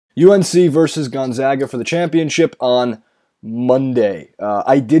UNC versus Gonzaga for the championship on Monday.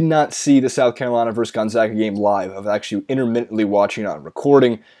 I did not see the South Carolina versus Gonzaga game live. I was actually intermittently watching it on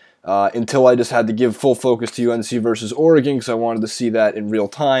recording until I just had to give full focus to UNC versus Oregon because I wanted to see that in real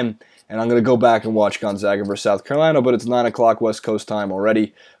time. And I'm going to go back and watch Gonzaga versus South Carolina, but it's 9 o'clock West Coast time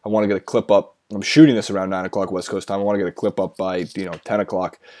already. I want to get a clip up. I'm shooting this around 9 o'clock West Coast time. I want to get a clip up by 10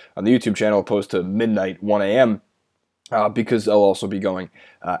 o'clock on the YouTube channel opposed to midnight, 1 a.m. Because I'll also be going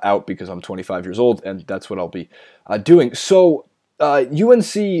out because I'm 25 years old, and that's what I'll be doing. So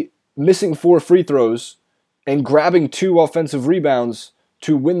UNC missing 4 free throws and grabbing 2 offensive rebounds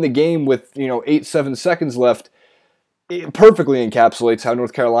to win the game with 8-7 seconds left. It perfectly encapsulates how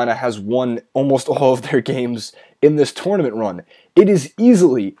North Carolina has won almost all of their games in this tournament run. It is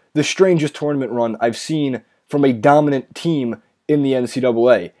easily the strangest tournament run I've seen from a dominant team in the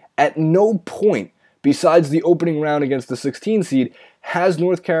NCAA. At no point, besides the opening round against the 16 seed, has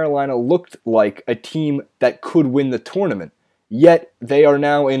North Carolina looked like a team that could win the tournament. Yet, they are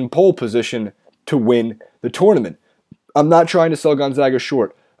now in pole position to win the tournament. I'm not trying to sell Gonzaga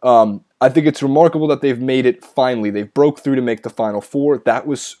short. I think it's remarkable that they've made it finally. They've broke through to make the Final Four. That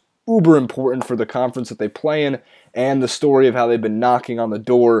was uber important for the conference that they play in and the story of how they've been knocking on the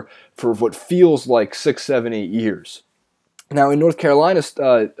door for what feels like 6, 7, 8 years. Now, in North Carolina's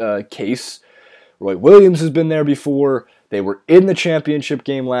case, Roy Williams has been there before. They were in the championship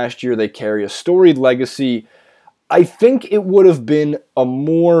game last year. They carry a storied legacy. I think it would have been a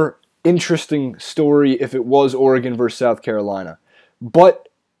more interesting story if it was Oregon versus South Carolina. But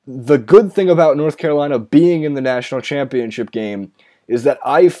the good thing about North Carolina being in the national championship game is that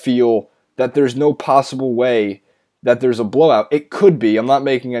I feel that there's no possible way that there's a blowout. It could be. I'm not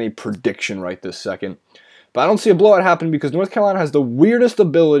making any prediction right this second. But I don't see a blowout happening because North Carolina has the weirdest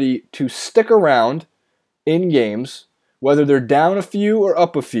ability to stick around in games, whether they're down a few or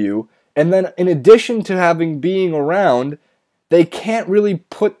up a few. And then in addition to being around, they can't really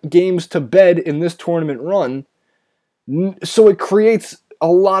put games to bed in this tournament run. So it creates a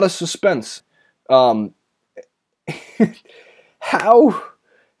lot of suspense. How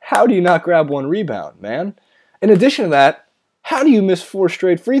do you not grab 1 rebound, man? In addition to that, how do you miss 4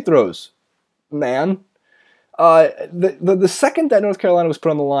 straight free throws, man? The second that North Carolina was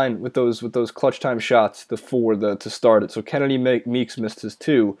put on the line with those clutch time shots, to start it, so Kennedy Meeks missed his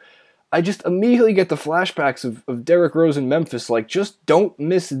 2. I just immediately get the flashbacks of Derrick Rose in Memphis. Like, just don't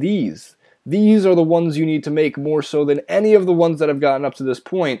miss these. These are the ones you need to make more so than any of the ones that have gotten up to this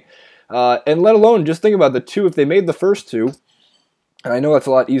point. And let alone, just think about the 2, if they made the first 2, and I know that's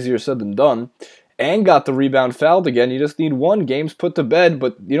a lot easier said than done, and got the rebound fouled again, you just need 1, game's put to bed,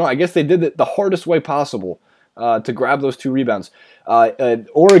 but I guess they did it the hardest way possible to grab those 2 rebounds.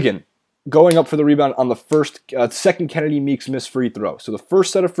 Oregon going up for the rebound on the second Kennedy Meeks missed free throw. So the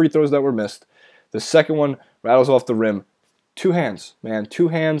first set of free throws that were missed, the second one rattles off the rim. 2 hands, man. 2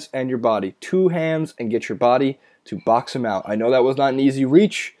 hands and your body. 2 hands and get your body to box him out. I know that was not an easy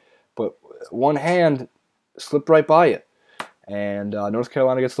reach, but 1 hand slipped right by it. And North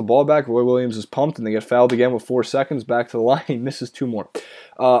Carolina gets the ball back. Roy Williams is pumped, and they get fouled again with 4 seconds. Back to the line. He misses 2 more.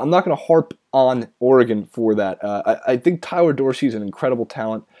 I'm not going to harp on Oregon for that. I think Tyler Dorsey is an incredible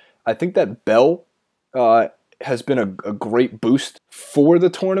talent. I think that Bell has been a great boost for the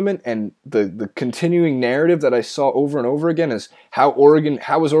tournament, and the continuing narrative that I saw over and over again is how is Oregon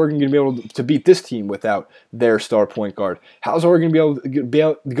going to be able to beat this team without their star point guard? How is Oregon going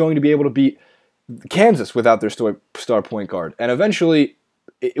to be able to beat Kansas without their star point guard? And eventually,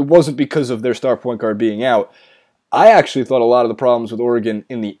 it wasn't because of their star point guard being out. I actually thought a lot of the problems with Oregon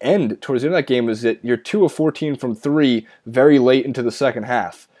in the end, towards the end of that game, was that you're 2 of 14 from 3 very late into the second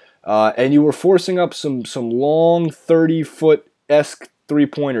half. And you were forcing up some long 30-foot-esque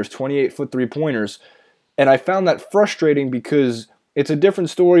three-pointers, 28-foot three-pointers. And I found that frustrating because it's a different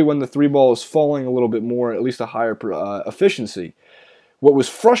story when the 3-ball is falling a little bit more, at least a higher efficiency. What was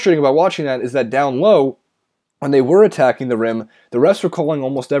frustrating about watching that is that down low, when they were attacking the rim, the refs were calling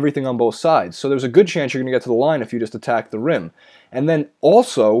almost everything on both sides. So there's a good chance you're going to get to the line if you just attack the rim. And then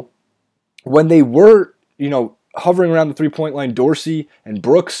also, when they were, hovering around the three-point line, Dorsey and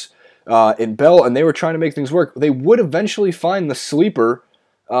Brooks and Bell, and they were trying to make things work, they would eventually find the sleeper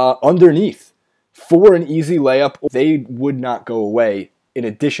underneath for an easy layup. They would not go away, in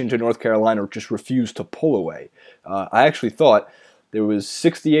addition to North Carolina just refused to pull away. I actually thought there was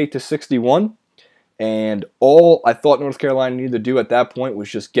 68-61, and all I thought North Carolina needed to do at that point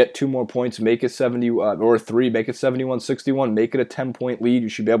was just get 2 more points, make it 70 or 3, make it 71-61, make it a 10-point lead. You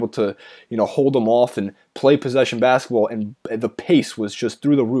should be able to, hold them off and play possession basketball. And the pace was just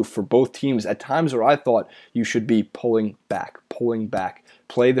through the roof for both teams at times where I thought you should be pulling back,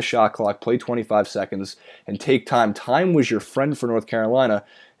 play the shot clock, play 25 seconds, and take time. Time was your friend for North Carolina,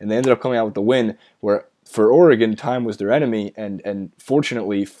 and they ended up coming out with the win, where for Oregon, time was their enemy, and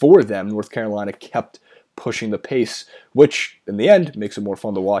fortunately for them, North Carolina kept pushing the pace, which in the end makes it more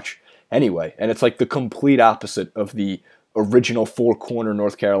fun to watch anyway. And it's like the complete opposite of the original four-corner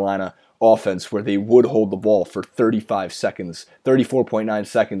North Carolina offense where they would hold the ball for 35 seconds, 34.9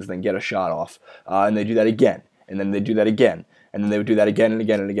 seconds, then get a shot off. And they do that again, and then they do that again, and then they would do that again and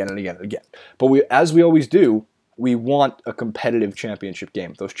again and again and again and again. But as we always do, we want a competitive championship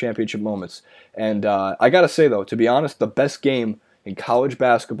game, those championship moments. And I got to say, though, to be honest, the best game in college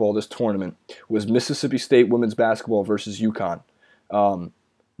basketball this tournament was Mississippi State women's basketball versus UConn.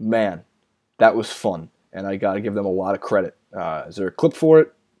 Man, that was fun, and I got to give them a lot of credit. Is there a clip for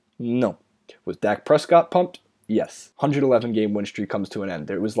it? No. Was Dak Prescott pumped? Yes. 111-game win streak comes to an end.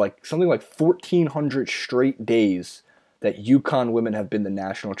 There was like something like 1,400 straight days that UConn women have been the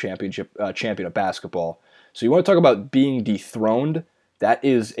national champion of basketball. So you want to talk about being dethroned? That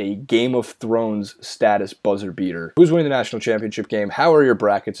is a Game of Thrones status buzzer beater. Who's winning the national championship game? How are your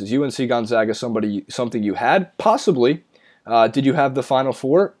brackets? Is UNC Gonzaga something you had? Possibly. Did you have the Final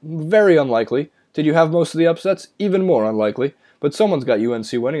Four? Very unlikely. Did you have most of the upsets? Even more unlikely. But someone's got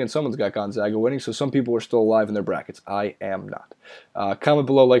UNC winning and someone's got Gonzaga winning, so some people are still alive in their brackets. I am not. Comment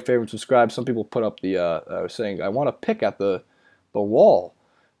below, like, favorite, subscribe. Some people put up the saying, I want to pick at the wall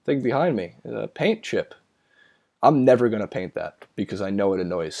thing behind me, the paint chip. I'm never going to paint that because I know it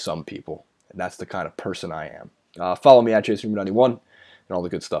annoys some people, and that's the kind of person I am. Follow me at JaceRubin91 and all the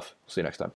good stuff. See you next time.